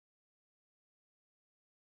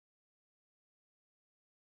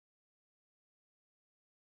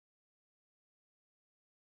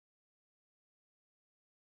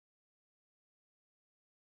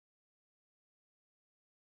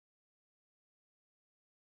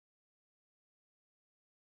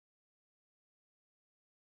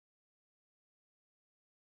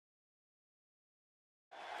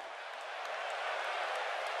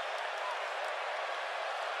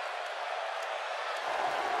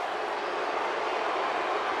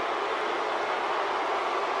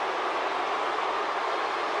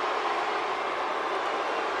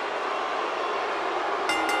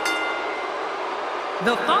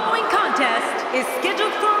The following contest is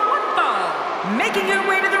scheduled for one fall. Making her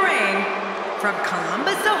way to the ring from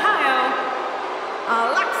Columbus, Ohio,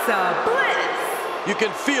 Alexa Bliss. You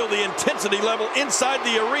can feel the intensity level inside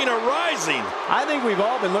the arena rising. I think we've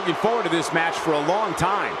all been looking forward to this match for a long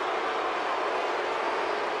time.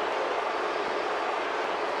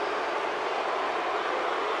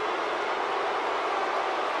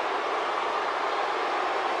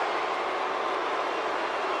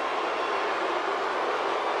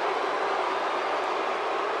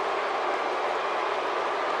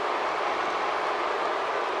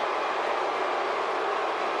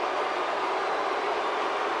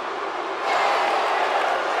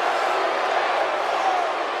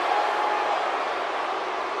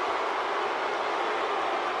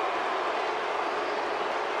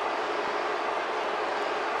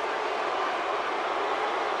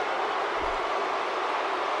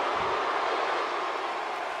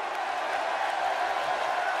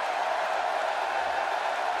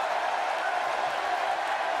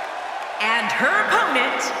 And her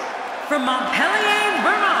opponent, from Montpellier,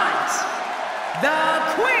 Vermont, the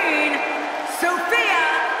Queen, Sophia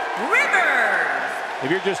Rivers.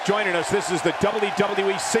 If you're just joining us, this is the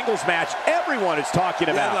WWE singles match everyone is talking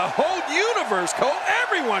about. Yeah, the whole universe, Cole,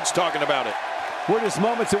 everyone's talking about it. We're just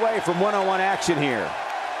moments away from one-on-one action here.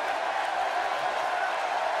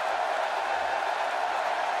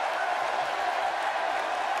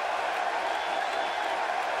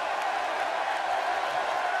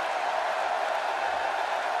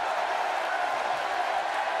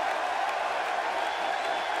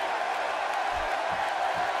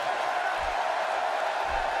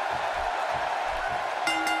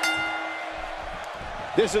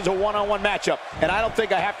 This is a one-on-one matchup, and I don't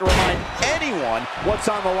think I have to remind anyone what's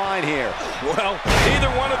on the line here. Well, either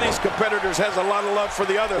one of these competitors has a lot of love for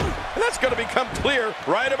the other, and that's going to become clear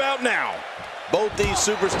right about now. Both these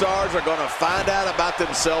superstars are going to find out about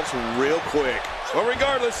themselves real quick. Well,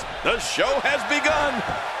 regardless, the show has begun.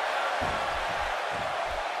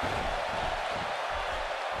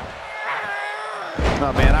 Oh,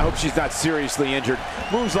 man, I hope she's not seriously injured.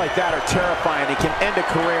 Moves like that are terrifying. It can end a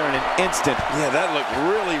career in an instant. Yeah, that looked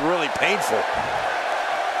really, really painful.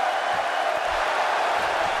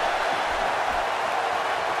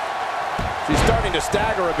 She's starting to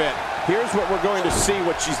stagger a bit. Here's what we're going to see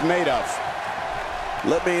what she's made of.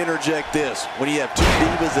 Let me interject this. When you have two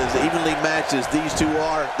divas as evenly matched as these two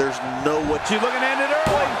are, there's no way. She's looking to end it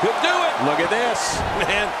early. Could do it. Look at this.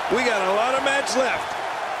 Man, we got a lot of match left.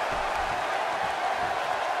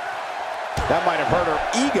 That might have hurt her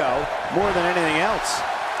ego more than anything else.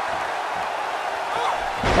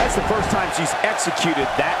 That's the first time she's executed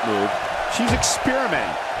that move. She's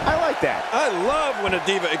experimenting. I like that. I love when a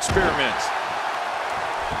diva experiments.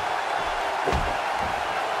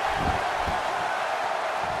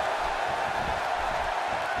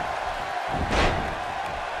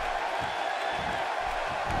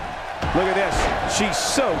 Look at this. She's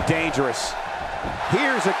so dangerous.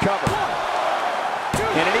 Here's a cover.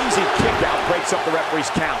 And an easy kick out breaks up the referee's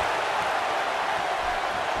count.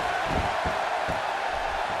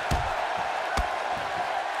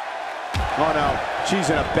 Oh no, she's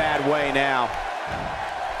in a bad way now.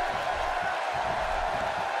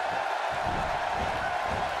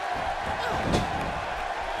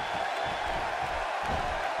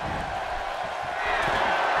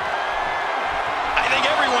 I think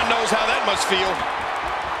everyone knows how that must feel.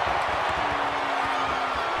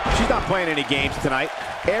 She's not playing any games tonight.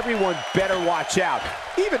 Everyone better watch out.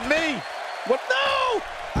 Even me. What? No!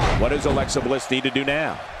 What does Alexa Bliss need to do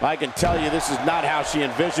now? I can tell you this is not how she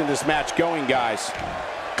envisioned this match going, guys.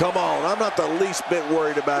 Come on, I'm not the least bit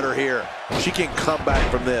worried about her here. She can come back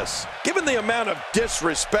from this. Given the amount of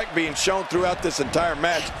disrespect being shown throughout this entire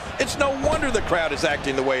match, it's no wonder the crowd is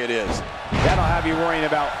acting the way it is. That'll have you worrying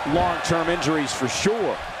about long-term injuries for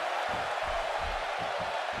sure.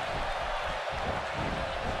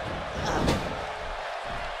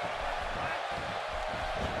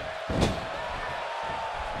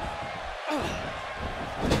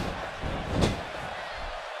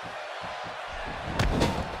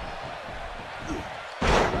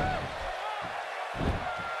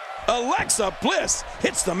 Alexa Bliss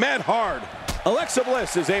hits the mat hard. Alexa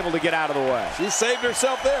Bliss is able to get out of the way. She saved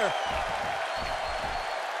herself there.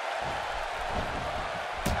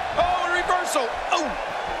 Oh, a reversal. Oh.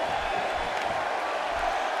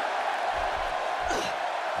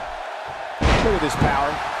 Look at this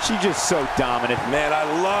power. She's just so dominant. Man, I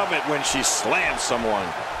love it when she slams someone.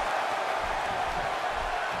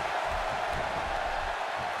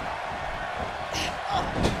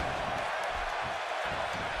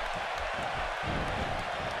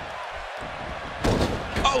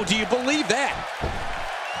 Oh, do you believe that?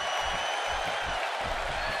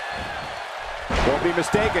 Don't be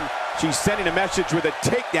mistaken. She's sending a message with a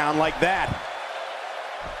takedown like that.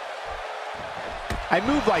 A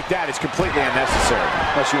move like that is completely unnecessary,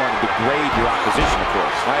 unless you want to degrade your opposition, of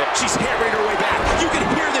course. She's hammering her way back. You can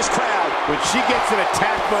hear this crowd. When she gets in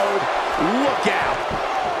attack mode, look out.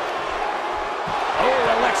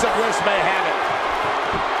 Oh, Alexa Bliss may have it.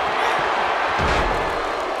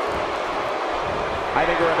 I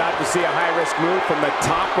think we're about to see a high-risk move from the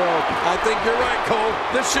top rope. I think you're right, Cole.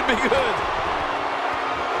 This should be good.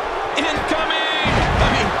 Incoming! I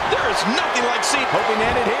mean, there is nothing like seeing... Hoping to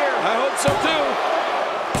end it here. I hope so, too.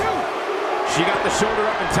 She got the shoulder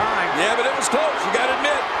up in time. Yeah, but it was close, you gotta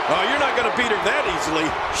admit. Oh, you're not gonna beat her that easily.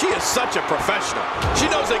 She is such a professional. She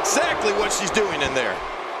knows exactly what she's doing in there.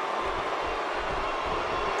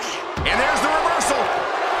 And there's the reversal.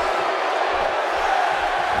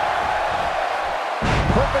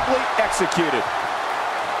 Perfectly executed.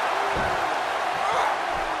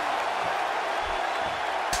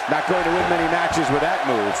 Not going to win many matches with that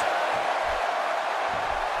move.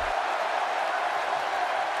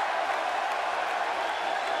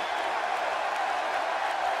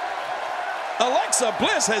 Alexa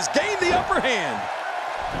Bliss has gained the upper hand.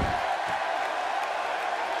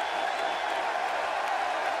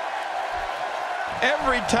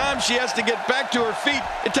 Every time she has to get back to her feet,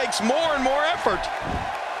 it takes more and more effort.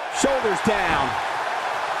 Shoulders down.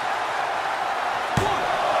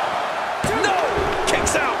 No!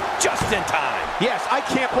 Kicks out just in time. Yes, I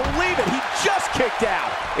can't believe it. He just kicked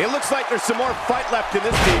out. It looks like there's some more fight left in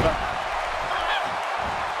this diva.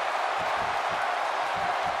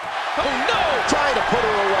 Oh, no! Trying to put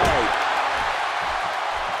her away.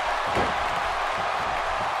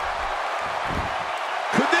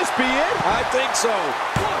 Could this be it? I think so.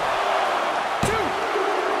 1, 2,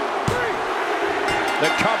 3. The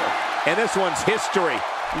cover. And this one's history.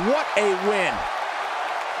 What a win.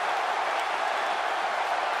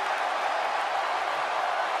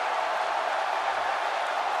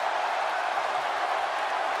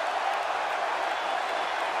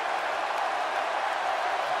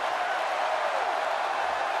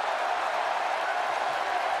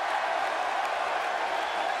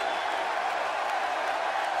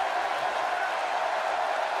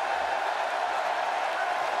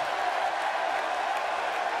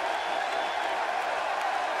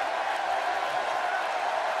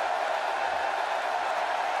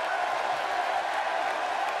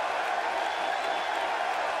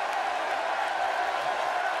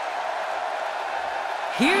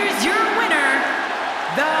 Here's your winner,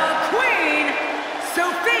 the Queen,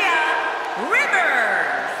 Sophia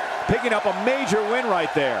Rivers. Picking up a major win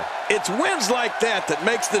right there. It's wins like that that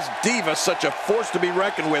makes this diva such a force to be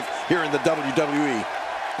reckoned with here in the WWE.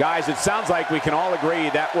 Guys, it sounds like we can all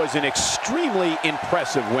agree that was an extremely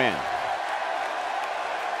impressive win.